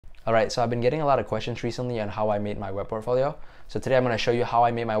Alright, so I've been getting a lot of questions recently on how I made my web portfolio. So today I'm going to show you how I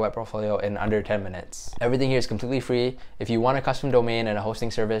made my web portfolio in under 10 minutes. Everything here is completely free. If you want a custom domain and a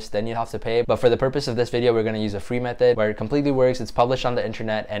hosting service, then you'd have to pay. But for the purpose of this video, we're going to use a free method where it completely works. It's published on the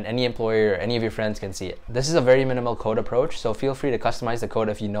internet and any employer or any of your friends can see it. This is a very minimal code approach, so feel free to customize the code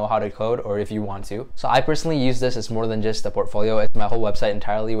if you know how to code or if you want to. So I personally use this as more than just a portfolio. It's my whole website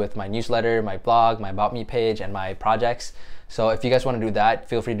entirely with my newsletter, my blog, my About Me page, and my projects. So if you guys want to do that,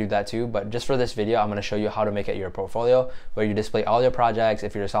 feel free to do that too. But just for this video, I'm going to show you how to make it your portfolio, where you display all your projects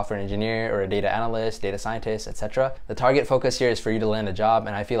if you're a software engineer or a data analyst, data scientist, etc. The target focus here is for you to land a job,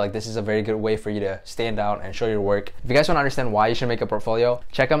 and I feel like this is a very good way for you to stand out and show your work. If you guys want to understand why you should make a portfolio,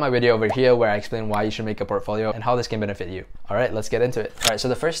 check out my video over here where I explain why you should make a portfolio and how this can benefit you. All right, let's get into it. All right, so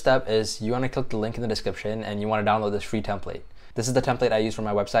the first step is you want to click the link in the description and you want to download this free template. This is the template I use for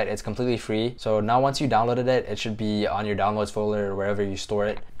my website. It's completely free. So now once you downloaded it, it should be on your downloads folder or wherever you store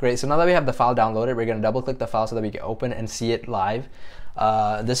it. Great, so now that we have the file downloaded, we're gonna double click the file so that we can open and see it live.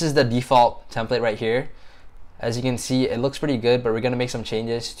 This is the default template right here. As you can see, it looks pretty good, but we're gonna make some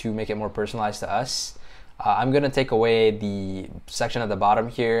changes to make it more personalized to us. I'm gonna take away the section at the bottom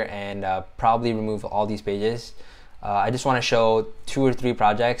here and probably remove all these pages. I just want to show 2 or 3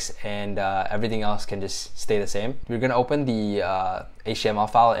 projects and everything else can just stay the same. We're going to open the HTML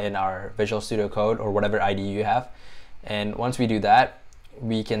file in our Visual Studio Code or whatever IDE you have. And once we do that,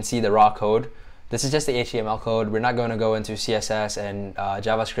 we can see the raw code. This is just the HTML code. We're not going to go into CSS and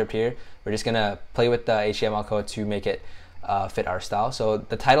JavaScript here. We're just going to play with the HTML code to make it fit our style. So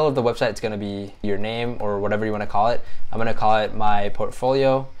the title of the website is going to be your name or whatever you want to call it. I'm going to call it my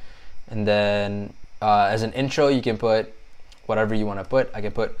portfolio, and then as an intro, you can put whatever you want to put. I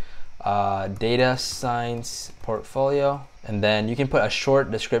can put data science portfolio, and then you can put a short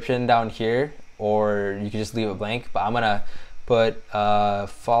description down here, or you can just leave it blank. But I'm gonna put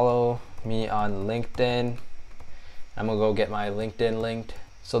follow me on LinkedIn. I'm gonna go get my LinkedIn linked.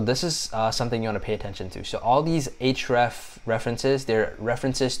 So this is something you want to pay attention to. So all these href references, they're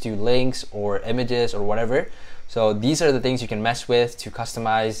references to links or images or whatever. So these are the things you can mess with to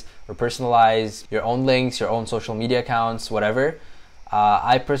customize or personalize your own links, your own social media accounts, whatever.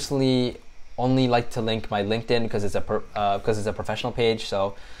 I personally only like to link my LinkedIn because it's a professional page.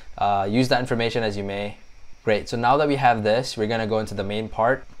 So use that information as you may. Great. So now that we have this, we're gonna go into the main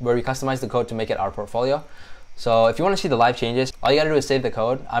part where we customize the code to make it our portfolio. So if you want to see the live changes, all you gotta do is save the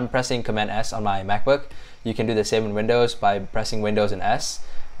code. I'm pressing Command S on my MacBook. You can do the same in Windows by pressing Windows and S,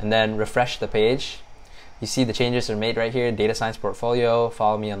 and then refresh the page. You see the changes are made right here, data science portfolio,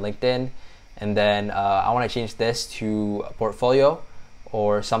 follow me on LinkedIn. And then I want to change this to portfolio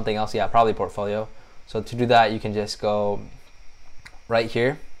or something else. Yeah, probably portfolio. So to do that, you can just go right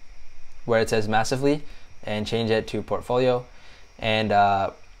here where it says massively and change it to portfolio. And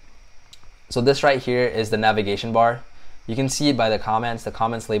so this right here is the navigation bar. You can see it by the comments. The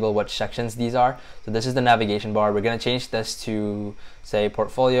comments label what sections these are. So this is the navigation bar. We're going to change this to say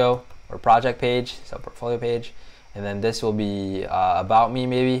portfolio or project page, so portfolio page, and then this will be about me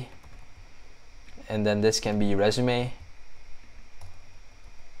maybe, and then this can be resume.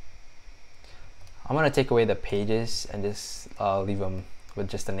 I'm gonna take away the pages and just leave them with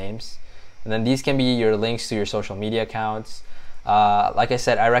just the names, and then these can be your links to your social media accounts. Like I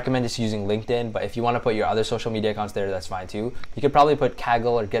said, I recommend just using LinkedIn, but if you want to put your other social media accounts there, that's fine too. You could probably put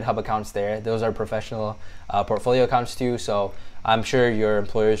Kaggle or GitHub accounts there. Those are professional portfolio accounts too, so I'm sure your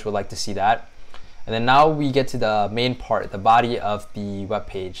employers would like to see that. And then now we get to the main part, the body of the web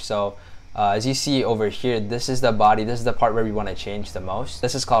page. So as you see over here, this is the body. This is the part where we want to change the most.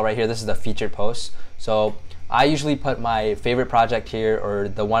 This is called right here, this is the featured post. So I usually put my favorite project here, or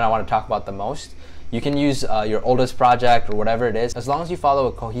the one I want to talk about the most. You can use your oldest project or whatever it is. As long as you follow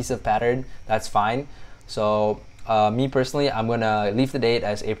a cohesive pattern, that's fine. So me personally, I'm gonna leave the date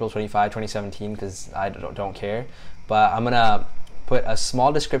as April 25, 2017 because I don't care. But I'm gonna put a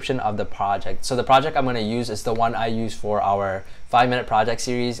small description of the project. So the project I'm gonna use is the one I use for our 5-minute project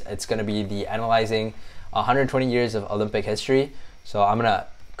series. It's gonna be the analyzing 120 years of Olympic history. So I'm gonna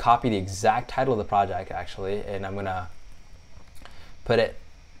copy the exact title of the project actually, and I'm gonna put it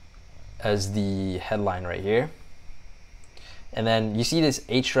as the headline right here. And then you see this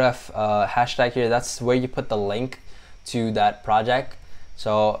href hashtag here. That's where you put the link to that project.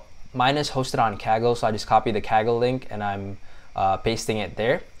 So mine is hosted on Kaggle, so I just copy the Kaggle link and I'm pasting it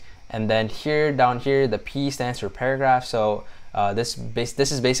there. And then here, down here, the P stands for paragraph. So this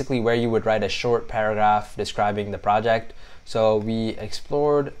is basically where you would write a short paragraph describing the project. So we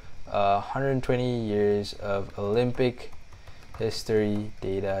explored 120 years of Olympic history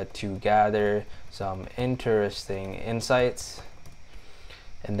data to gather some interesting insights.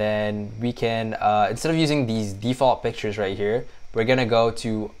 And then we can, instead of using these default pictures right here, we're gonna go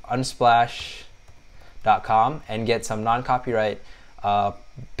to unsplash.com and get some non-copyright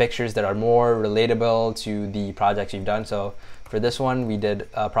pictures that are more relatable to the projects you've done. So for this one, we did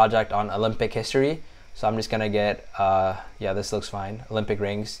a project on Olympic history. So I'm just gonna get, yeah, this looks fine, Olympic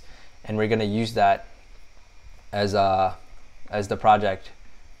rings. And we're gonna use that as the project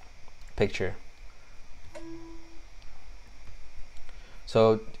picture.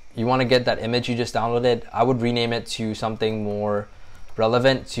 So you want to get that image you just downloaded. I would rename it to something more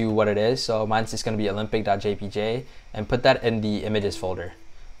relevant to what it is. So mine's just going to be olympic.jpg, and put that in the images folder.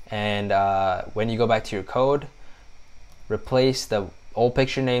 And when you go back to your code, replace the old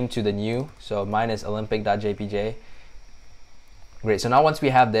picture name to the new. So mine is olympic.jpg. Great. So now once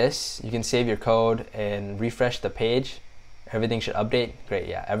we have this, you can save your code and refresh the page. Everything should update. Great.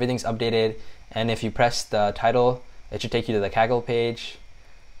 Yeah, everything's updated. And if you press the title, it should take you to the Kaggle page.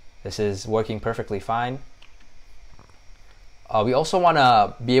 This is working perfectly fine. We also want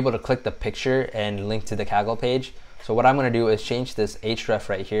to be able to click the picture and link to the Kaggle page. So what I'm going to do is change this href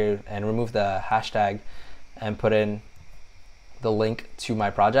right here and remove the hashtag and put in the link to my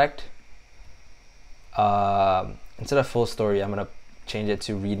project. Instead of full story, I'm going to change it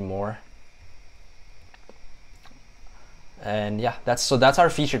to read more. And yeah, that's our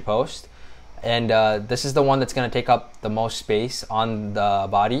featured post. And this is the one that's going to take up the most space on the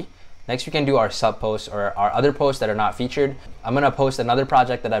body. Next, we can do our sub posts or our other posts that are not featured. I'm going to post another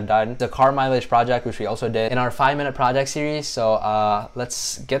project that I've done, the car mileage project, which we also did in our 5-minute project series. So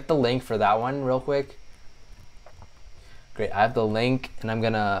let's get the link for that one real quick. Great, I have the link and I'm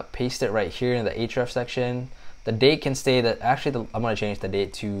going to paste it right here in the href section. The date can stay that, actually I'm going to change the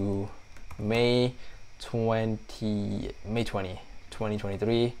date to May 20,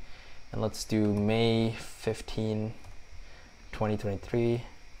 2023. And let's do May 15, 2023.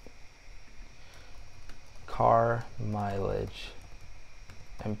 Car mileage,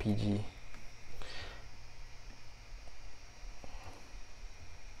 MPG.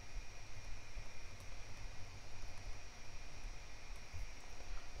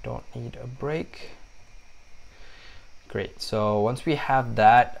 Don't need a break. Great, so once we have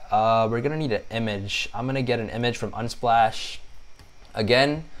that, we're gonna need an image. I'm gonna get an image from Unsplash.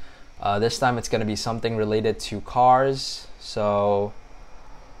 Again, this time it's gonna be something related to cars. So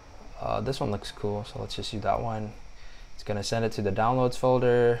this one looks cool, so let's just use that one. It's gonna send it to the downloads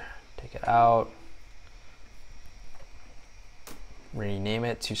folder, take it out, rename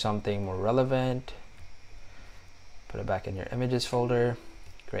it to something more relevant, put it back in your images folder.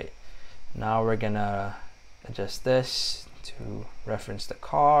 Great. Now we're gonna adjust this to reference the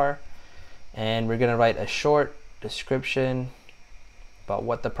car, and we're gonna write a short description about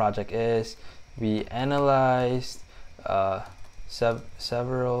what the project is. We analyzed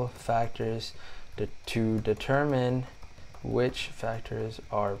several factors to determine which factors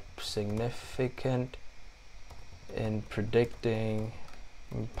are significant in predicting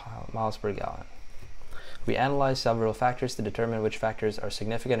miles per gallon. We analyzed several factors to determine which factors are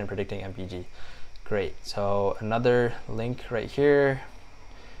significant in predicting MPG. Great, so another link right here,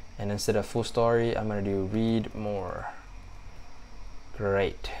 and instead of full story, I'm gonna do read more.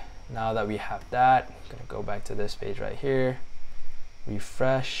 Great, now that we have that, I'm gonna go back to this page right here,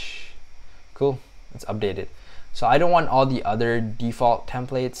 refresh. Cool, it's updated. So I don't want all the other default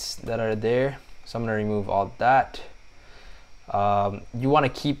templates that are there, so I'm gonna remove all that. You wanna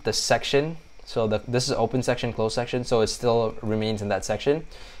keep the section, so this is open section, closed section, so it still remains in that section.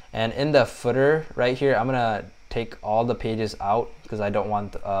 And in the footer right here, I'm gonna take all the pages out because I don't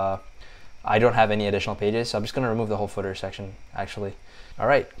want, I don't have any additional pages. So I'm just gonna remove the whole footer section actually. All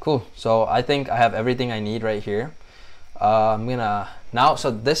right, cool. So I think I have everything I need right here. I'm gonna, now, so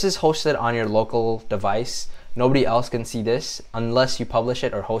this is hosted on your local device. Nobody else can see this unless you publish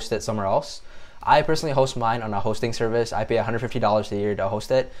it or host it somewhere else. I personally host mine on a hosting service. I pay $150 a year to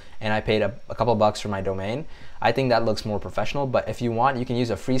host it, and I paid a couple bucks for my domain. I think that looks more professional, but if you want, you can use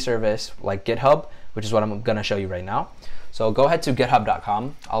a free service like GitHub, which is what I'm gonna show you right now. So go ahead to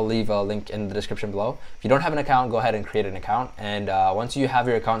github.com. I'll leave a link in the description below. If you don't have an account, go ahead and create an account. And once you have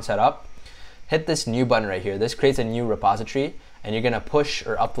your account set up, hit this new button right here. This creates a new repository, and you're gonna push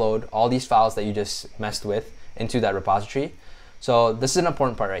or upload all these files that you just messed with into that repository. So this is an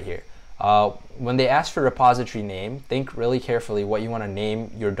important part right here. When they ask for repository name, think really carefully what you want to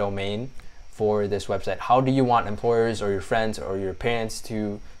name your domain for this website. How do you want employers or your friends or your parents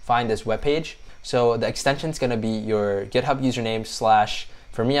to find this web page? So the extension is going to be your GitHub username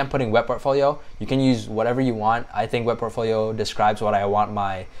 / for me, I'm putting web portfolio. You can use whatever you want. I think web portfolio describes what I want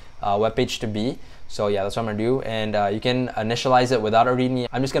my web page to be. So yeah, that's what I'm gonna do. And you can initialize it without a README.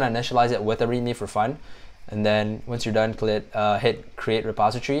 I'm just gonna initialize it with a README for fun. And then once you're done, hit create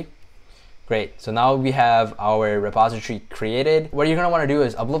repository. Great, so now we have our repository created. What you're gonna wanna do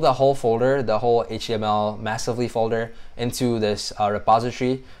is upload the whole folder, the whole HTML massively folder into this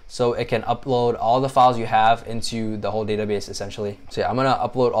repository, so it can upload all the files you have into the whole database essentially. So yeah, I'm gonna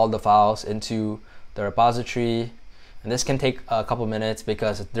upload all the files into the repository, and this can take a couple minutes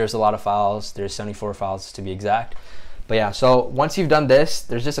because there's a lot of files. There's 74 files to be exact. But yeah, so once you've done this,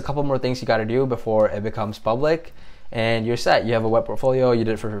 there's just a couple more things you gotta do before it becomes public. And you're set. You have a web portfolio, you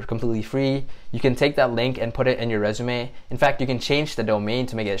did it for completely free. You can take that link and put it in your resume. In fact, you can change the domain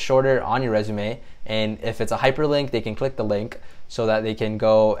to make it shorter on your resume. And if it's a hyperlink, they can click the link so that they can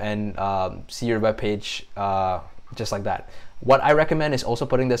go and see your web page just like that. What I recommend is also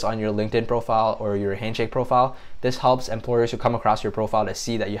putting this on your LinkedIn profile or your Handshake profile. This helps employers who come across your profile to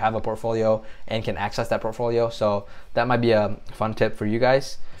see that you have a portfolio and can access that portfolio. So that might be a fun tip for you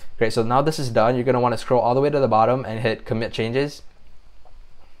guys. Great, so now this is done. You're gonna wanna scroll all the way to the bottom and hit commit changes.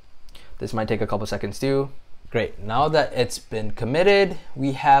 This might take a couple seconds too. Great, now that it's been committed,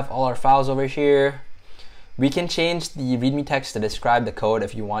 we have all our files over here. We can change the README text to describe the code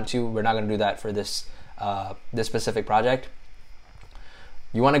if you want to. We're not gonna do that for this, this specific project.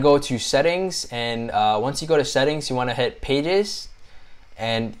 You wanna go to settings, and once you go to settings, you wanna hit pages.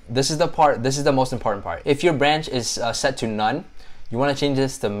 And this is the most important part. If your branch is set to none, you want to change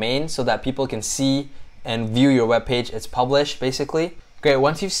this to main so that people can see and view your web page. It's published basically. Great,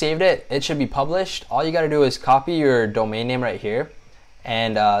 once you've saved it, it should be published. All you got to do is copy your domain name right here,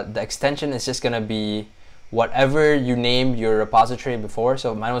 and the extension is just going to be whatever you named your repository before.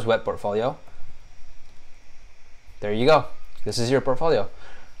 So mine was web portfolio. There you go. This is your portfolio.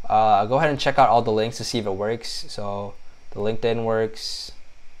 Go ahead and check out all the links to see if it works. So the LinkedIn works.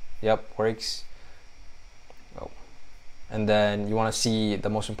 Yep, works. And then you want to see the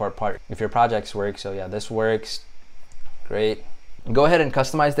most important part, if your projects work. So yeah, this works. Great. Go ahead and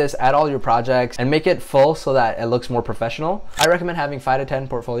customize this, add all your projects, and make it full so that it looks more professional. I recommend having 5 to 10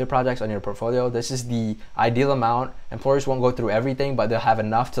 portfolio projects on your portfolio. This is the ideal amount. Employers won't go through everything, but they'll have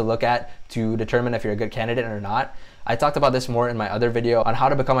enough to look at to determine if you're a good candidate or not. I talked about this more in my other video on how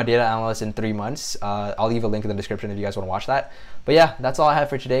to become a data analyst in 3 months. I'll leave a link in the description if you guys want to watch that. But yeah, that's all I have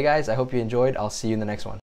for today, guys. I hope you enjoyed. I'll see you in the next one.